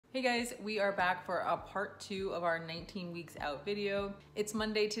Hey guys, we are back for a part 2 of our 19 weeks out video. It's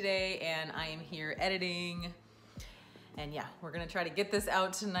Monday today and I am here editing. And yeah, we're gonna try to get this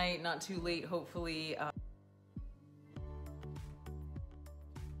out tonight, not too late, hopefully.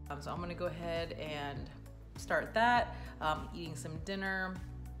 So I'm gonna go ahead and start that, eating some dinner.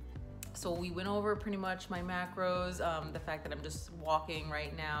 So we went over pretty much my macros, the fact that I'm just walking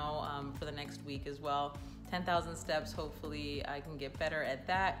right now for the next week as well. 10,000 steps, hopefully I can get better at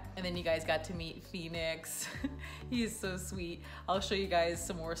that. And then you guys got to meet Phoenix. He's so sweet. I'll show you guys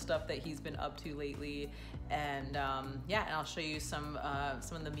some more stuff that he's been up to lately. And yeah, and I'll show you some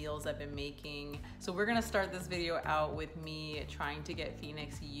of the meals I've been making. So we're gonna start this video out with me trying to get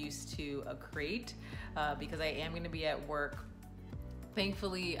Phoenix used to a crate because I am gonna be at work.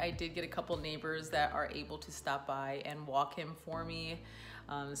 Thankfully, I did get a couple neighbors that are able to stop by and walk him for me.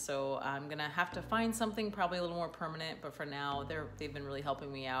 So I'm gonna have to find something probably a little more permanent, but for now, they've been really helping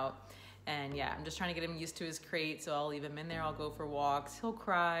me out. And yeah, I'm just trying to get him used to his crate, so I'll leave him in there, I'll go for walks. He'll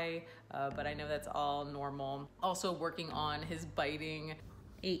cry, but I know that's all normal. Also working on his biting.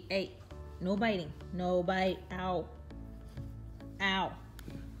 Hey, no biting, no bite, ow, ow.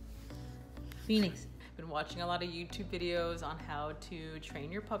 Phoenix. Been watching a lot of YouTube videos on how to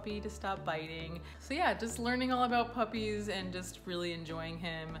train your puppy to stop biting. So yeah, just learning all about puppies and just really enjoying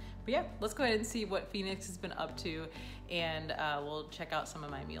him. But yeah, let's go ahead and see what Phoenix has been up to, and we'll check out some of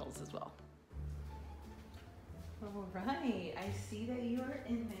my meals as well. All right, I see that you are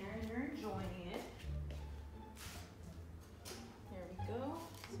in there and you're enjoying it. There we go,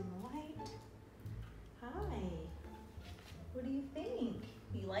 some light. Hi, what do you think?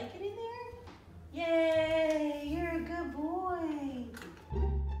 You like it in there? Yay, you're a good boy.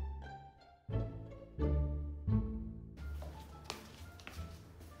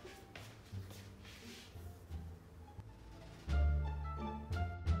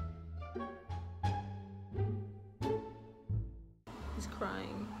 He's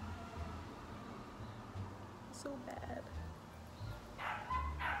crying. So bad.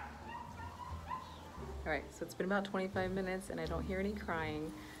 All right, so it's been about 25 minutes and I don't hear any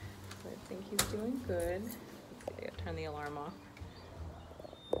crying. I think he's doing good. Let's see, I gotta turn the alarm off.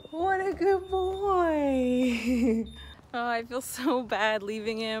 What a good boy. Oh, I feel so bad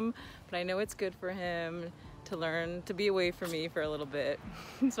leaving him, but I know it's good for him to learn to be away from me for a little bit.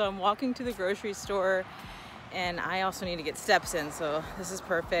 So I'm walking to the grocery store and I also need to get steps in, so this is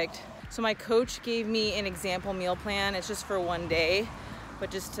perfect. So my coach gave me an example meal plan. It's just for one day,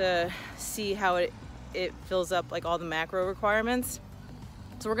 but just to see how it fills up like all the macro requirements.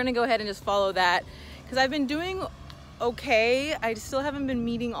 So we're gonna go ahead and just follow that because I've been doing okay. I still haven't been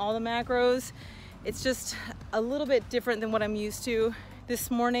meeting all the macros. It's just a little bit different than what I'm used to.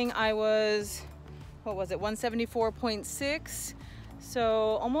 This morning I was, what was it, 174.6. So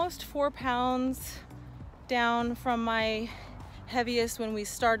almost 4 pounds down from my heaviest when we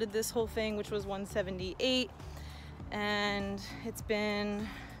started this whole thing, which was 178. And it's been,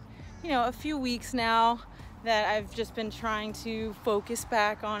 you know, a few weeks now that I've just been trying to focus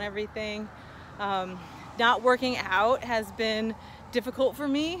back on everything. Not working out has been difficult for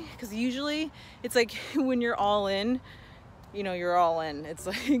me because usually it's like when you're all in, you know, you're all in. It's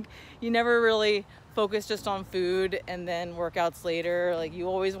like you never really focus just on food and then workouts later. Like you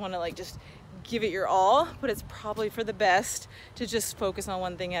always want to like just give it your all, but it's probably for the best to just focus on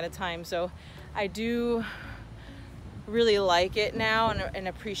one thing at a time. So I do really like it now and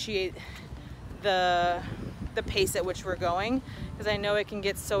appreciate the pace at which we're going, because I know it can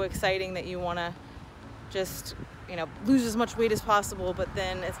get so exciting that you want to just, you know, lose as much weight as possible, but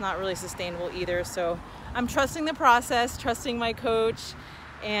then it's not really sustainable either. So I'm trusting the process, trusting my coach,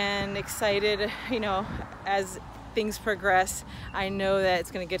 and excited, you know, as things progress. I know that it's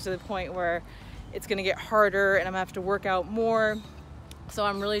going to get to the point where it's going to get harder and I'm going to have to work out more. So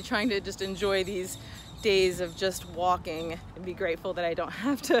I'm really trying to just enjoy these days of just walking and be grateful that I don't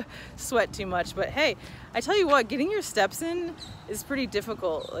have to sweat too much. But hey, I tell you what, getting your steps in is pretty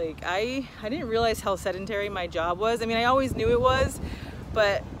difficult. Like I didn't realize how sedentary my job was. I mean, I always knew it was,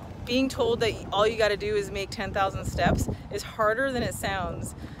 but being told that all you got to do is make 10,000 steps is harder than it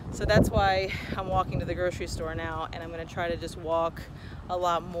sounds. So that's why I'm walking to the grocery store now, and I'm going to try to just walk a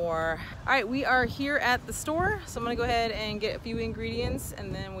lot more. All right, we are here at the store, so I'm going to go ahead and get a few ingredients,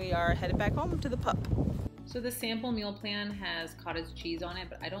 and then we are headed back home to the pup. So the sample meal plan has cottage cheese on it,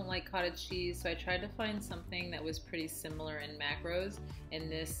 but I don't like cottage cheese, so I tried to find something that was pretty similar in macros,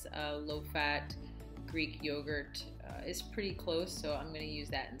 and this low-fat Greek yogurt is pretty close, so I'm going to use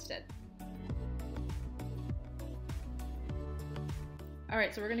that instead. All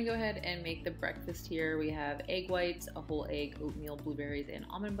right, so we're gonna go ahead and make the breakfast here. We have egg whites, a whole egg, oatmeal, blueberries, and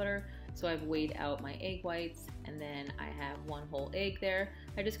almond butter. So I've weighed out my egg whites, and then I have one whole egg there.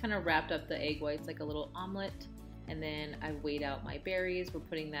 I just kind of wrapped up the egg whites like a little omelet, and then I've weighed out my berries. We're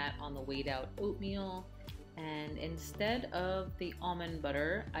putting that on the weighed out oatmeal. And instead of the almond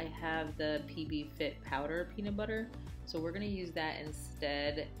butter, I have the PB Fit powder peanut butter. So we're gonna use that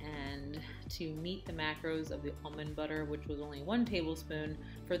instead, and to meet the macros of the almond butter, which was only 1 tablespoon,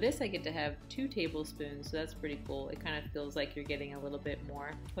 for this I get to have 2 tablespoons, so that's pretty cool. It kind of feels like you're getting a little bit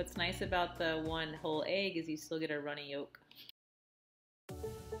more. What's nice about the 1 whole egg is you still get a runny yolk.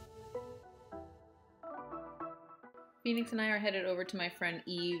 Phoenix and I are headed over to my friend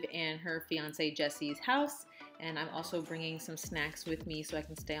Eve and her fiance Jesse's house, and I'm also bringing some snacks with me so I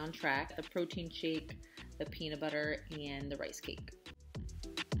can stay on track. The protein shake, the peanut butter, and the rice cake.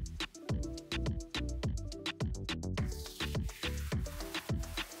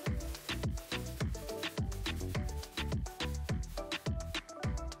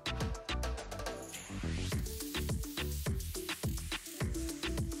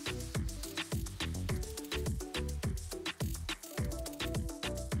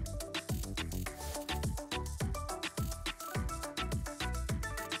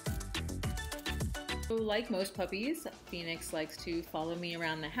 So like most puppies, Phoenix likes to follow me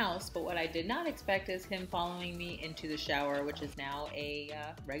around the house, but what I did not expect is him following me into the shower, which is now a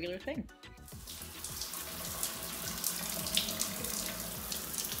regular thing.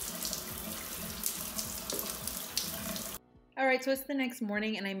 Alright, so it's the next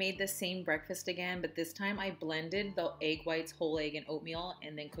morning and I made the same breakfast again, but this time I blended the egg whites, whole egg, and oatmeal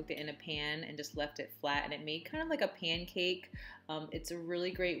and then cooked it in a pan and just left it flat, and it made kind of like a pancake. It's a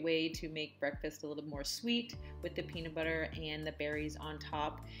really great way to make breakfast a little more sweet with the peanut butter and the berries on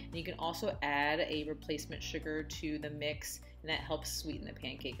top. And you can also add a replacement sugar to the mix, and that helps sweeten the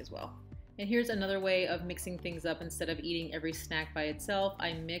pancake as well. And here's another way of mixing things up. Instead of eating every snack by itself,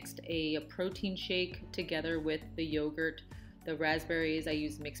 I mixed a protein shake together with the yogurt. The raspberries, I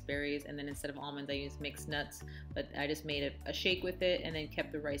used mixed berries, and then instead of almonds, I used mixed nuts. But I just made a shake with it and then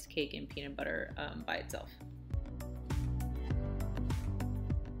kept the rice cake and peanut butter by itself.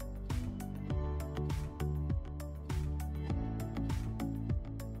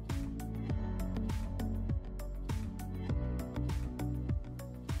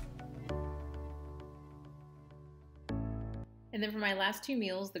 And then for my last 2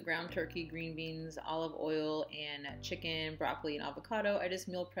 meals, the ground turkey, green beans, olive oil, and chicken, broccoli, and avocado, I just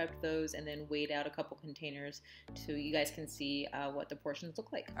meal prepped those and then weighed out a couple containers so you guys can see what the portions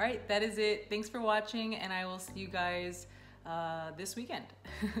look like. All right, that is it. Thanks for watching, and I will see you guys this weekend.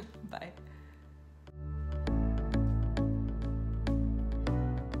 Bye.